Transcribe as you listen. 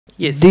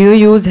Yes. Do you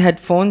use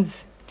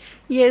headphones?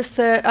 Yes,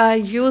 I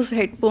use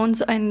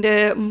headphones, and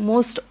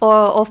most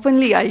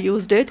oftenly I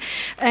used it.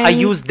 And I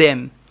use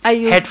them. I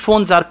use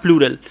Headphones are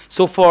plural.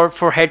 So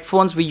for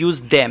headphones, we use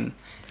them.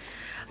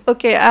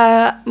 Okay,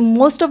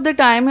 most of the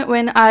time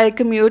when I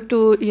commute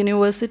to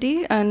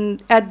university,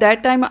 and at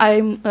that time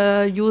I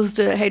used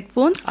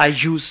headphones.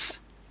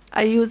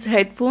 I use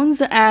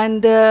headphones,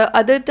 and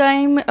other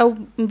time,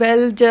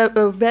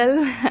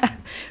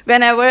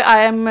 whenever I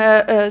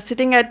am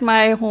sitting at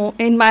my home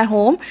in my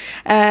home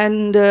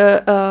and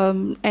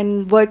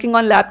working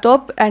on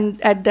laptop, and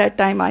at that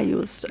time I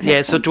use headphones.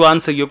 Yeah, so to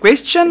answer your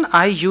question,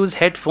 I use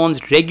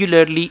headphones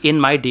regularly in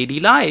my daily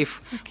life.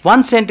 Okay.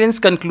 One sentence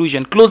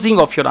conclusion, closing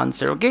of your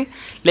answer, okay?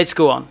 Let's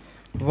go on.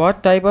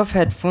 What type of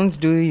headphones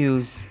do you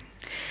use?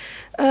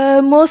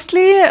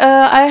 Mostly,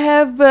 I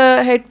have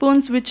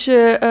headphones which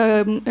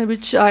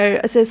are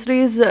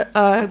accessories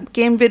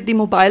came with the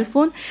mobile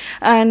phone,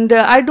 and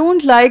I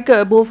don't like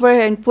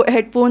boffer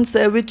headphones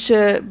which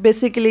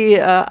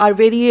basically are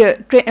very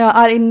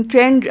are in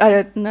trend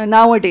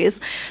nowadays.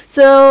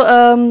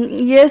 So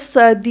yes,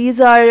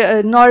 these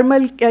are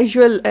normal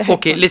casual headphones.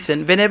 Okay,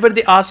 listen. Whenever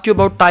they ask you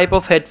about type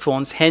of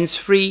headphones,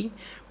 hands-free,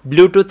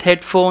 Bluetooth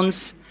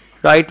headphones,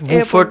 right,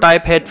 woofer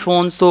type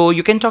headphones, so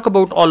you can talk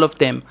about all of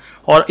them.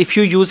 Or if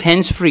you use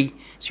hands-free,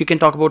 so you can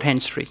talk about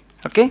hands-free.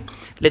 Okay,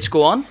 let's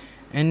go on.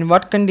 In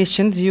what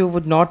conditions you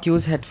would not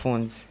use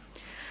headphones?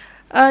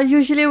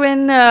 Usually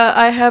when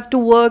I have to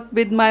work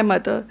with my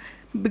mother,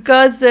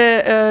 because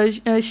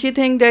she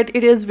thinks that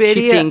it is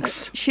very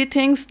she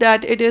thinks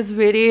that it is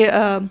very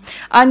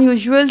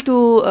unusual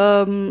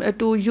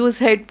to use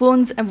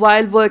headphones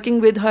while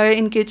working with her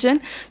in kitchen.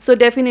 So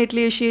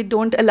definitely she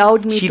don't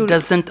allowed me to.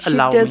 Doesn't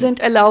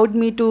allow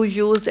me to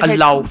use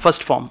allow.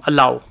 First form,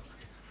 allow.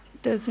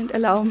 Doesn't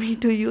allow me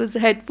to use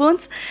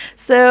headphones.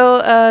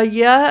 So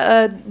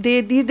yeah,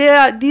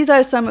 these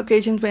are some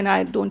occasions when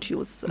I don't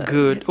use.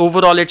 Good. Headphones.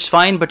 Overall, it's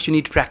fine, but you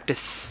need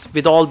practice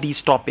with all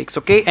these topics,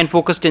 okay? And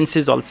focus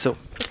tenses also.